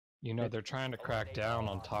You know, they're trying to crack down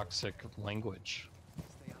on toxic language.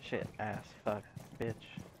 Shit, ass, fuck, bitch.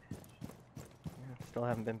 Yeah, still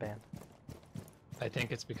haven't been banned. I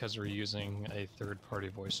think it's because we're using a third-party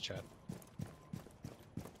voice chat.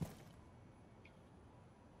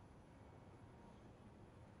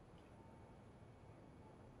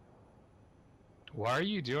 Why are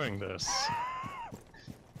you doing this?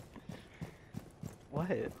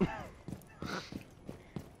 What? I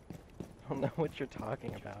don't know what you're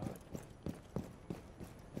talking about.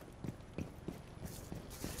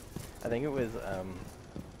 I think it was,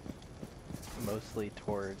 mostly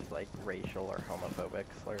towards, like, racial or homophobic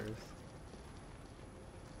slurs.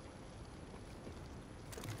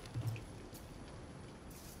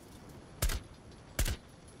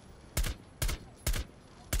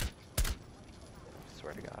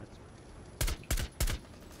 Swear to God.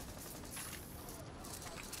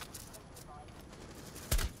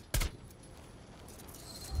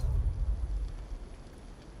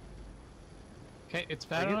 Okay, it's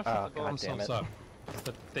bad enough Oh, to blow God damn themselves it. up,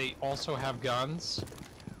 but they also have guns.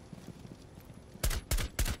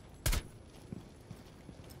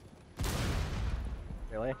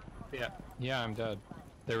 Really? Yeah, I'm dead.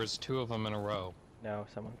 There was 2 of them in a row. No,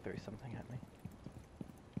 someone threw something at me.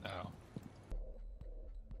 Oh.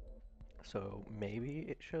 So maybe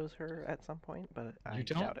it shows her at some point, but I You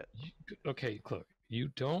don't, doubt it. okay, look, you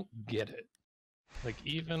don't get it. Like,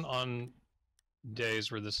 even on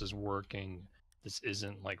days where this is working, this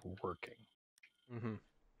isn't, like, working. Mm-hmm.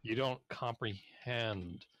 You don't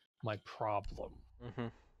comprehend my problem. Mm-hmm.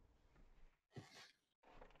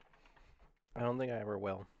 I don't think I ever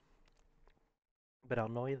will. But I'll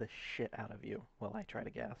annoy the shit out of you while I try to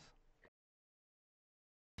guess.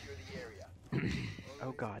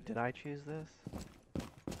 Oh God, did I choose this?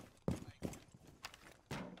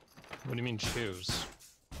 What do you mean choose?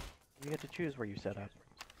 You get to choose where you set up.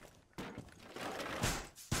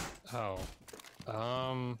 Oh.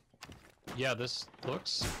 Yeah, this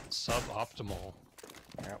looks suboptimal.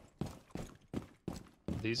 Yeah.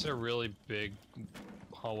 These are really big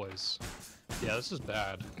hallways. Yeah, this is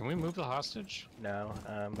bad. Can we move the hostage? No,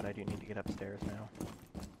 but I do need to get upstairs now.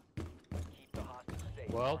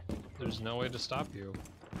 Well, there's no way to stop you.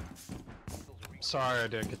 Sorry I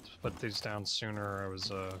didn't get to put these down sooner. I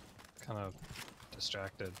was, kind of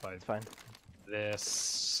distracted by It's fine.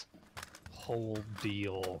 this whole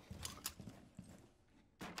deal.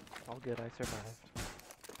 All good, I survived.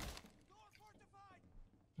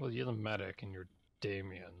 Well, you're the medic and you're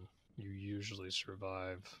Damien. You usually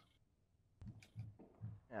survive.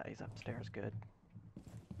 Yeah, he's upstairs, good.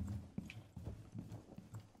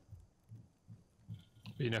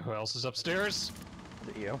 You know who else is upstairs? Is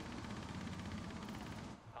it you?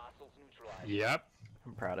 Yep.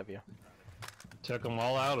 I'm proud of you. Took them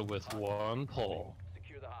all out with one pull.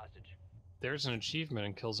 Secure the hostage. There's an achievement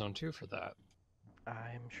in Killzone 2 for that.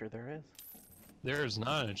 I'm sure there is. There is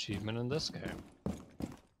not an achievement in this game.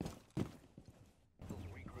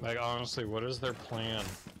 Like, honestly, what is their plan?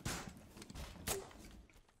 Oh,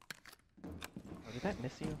 did that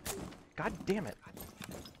miss you? God damn it!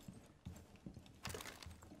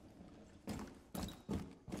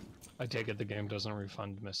 I take it the game doesn't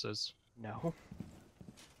refund misses. No.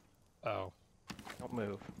 Oh. Don't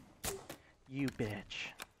move. You bitch.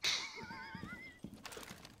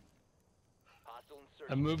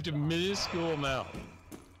 I moved a minuscule amount.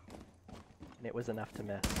 And it was enough to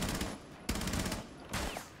miss.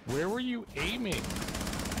 Where were you aiming?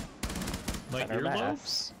 Like Center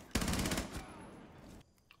earlobes?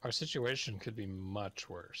 Our situation could be much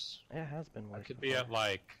worse. It has been worse. I could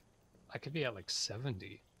be at like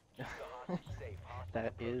 70.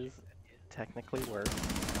 That is technically worse.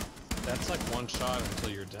 That's like one shot until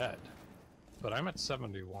you're dead. But I'm at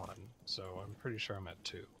 71, so I'm pretty sure I'm at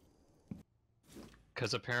 2.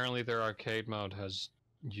 Because apparently their arcade mode has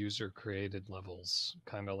user-created levels,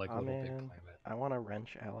 kind of like Oh, Little Big man. Planet. I want a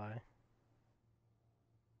wrench ally.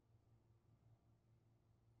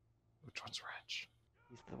 Which one's Wrench?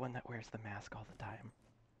 He's the one that wears the mask all the time.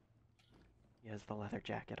 He has the leather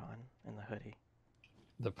jacket on and the hoodie.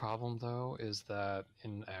 The problem, though, is that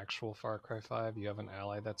in actual Far Cry 5, you have an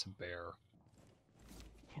ally that's a bear.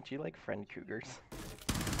 Can't you, like, friend cougars?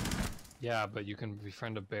 Yeah, but you can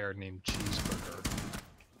befriend a bear named Cheeseburger.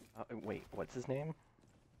 Wait, what's his name?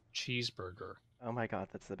 Cheeseburger. Oh my god,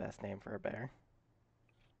 that's the best name for a bear.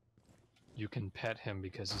 You can pet him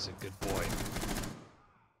because he's a good boy.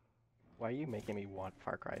 Why are you making me want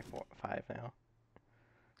Far Cry 5 now?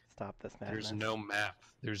 Stop this madness. There's no map.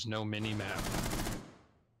 There's no mini-map.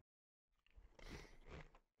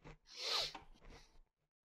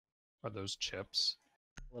 Are those chips?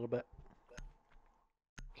 A little bit.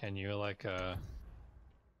 Can you like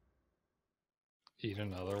eat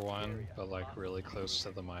another one, but like really close to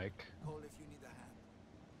the mic? Call if you need a hand.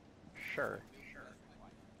 Sure.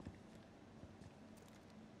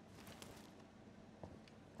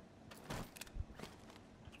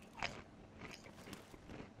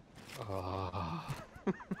 Oh,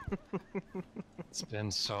 it's been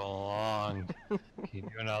so long. Can you do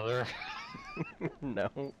another?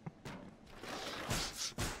 No.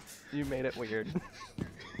 You made it weird.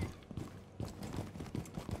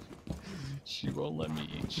 She won't let me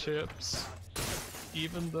eat chips,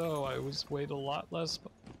 even though I was weighed a lot less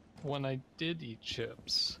when I did eat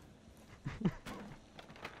chips.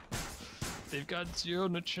 They've got 0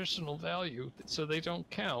 nutritional value, so they don't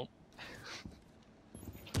count.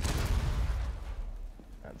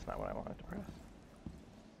 That's not what I wanted to press.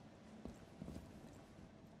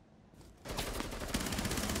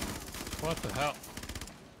 What the hell?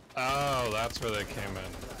 Oh, that's where they came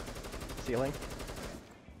in. Ceiling?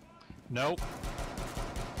 Nope.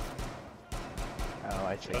 Oh,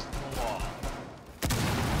 I see. Just the wall.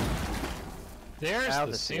 There's Now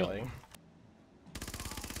the ceiling.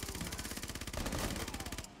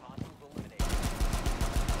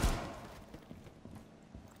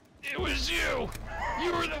 It was you!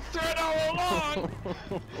 You were the threat all along!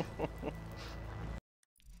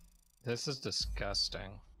 This is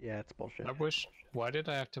disgusting. Yeah, it's bullshit. I wish. Why did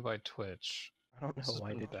I have to buy Twitch? I don't This know has why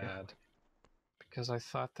been did you. bad. Because I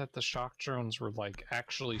thought that the shock drones were like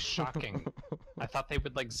actually shocking. I thought they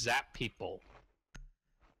would like zap people.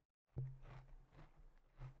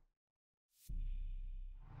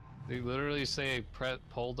 They literally say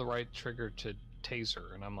pull the right trigger to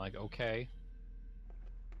taser, and I'm like, okay.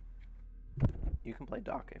 You can play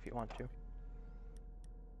Doc if you want to.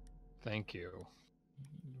 Thank you.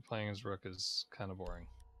 Playing as Rook is kind of boring.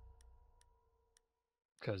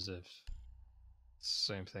 Because of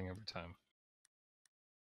same thing every time.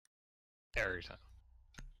 Every time.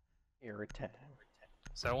 Irritant.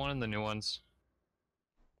 Is that one of the new ones?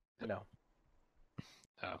 No.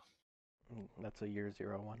 Oh. That's a year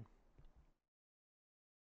 01.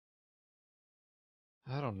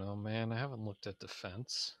 I don't know, man. I haven't looked at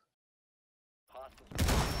defense.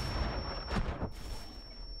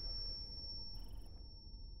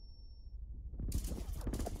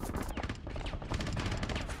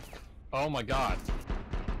 Oh my god.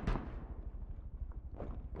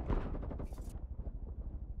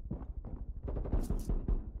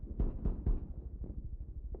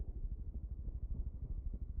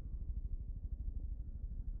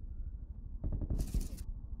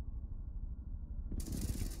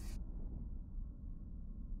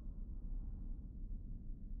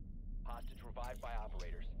 Hostage revived by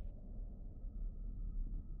operators.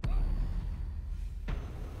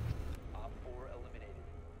 Op 4 eliminated.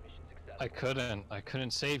 Mission successful. I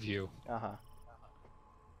couldn't save you. Uh-huh.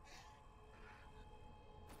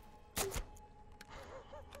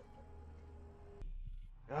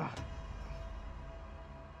 Ugh.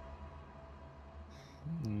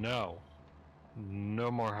 No. No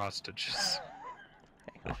more hostages.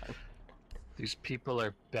 Hang on. These people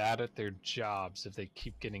are bad at their jobs if they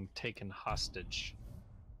keep getting taken hostage.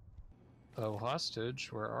 Oh,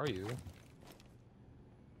 hostage, where are you?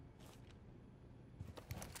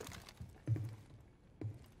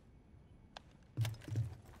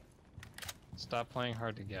 Stop playing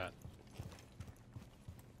hard to get.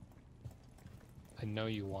 I know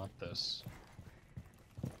you want this.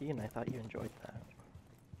 Ian, I thought you enjoyed that.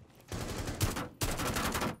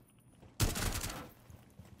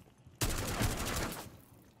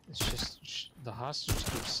 It's just the hostage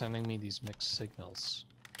keeps sending me these mixed signals.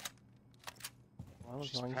 Well, as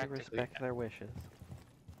She's long as you practically- respect their wishes.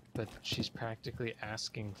 But she's practically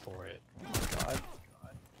asking for it. Oh my god.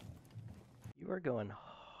 You are going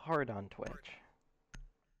hard on Twitch.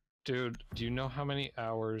 Dude, do you know how many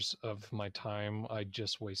hours of my time I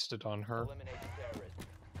just wasted on her? Eliminate the terrorist.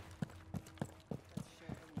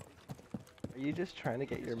 Are you just trying to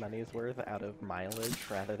get your money's worth out of mileage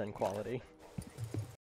rather than quality?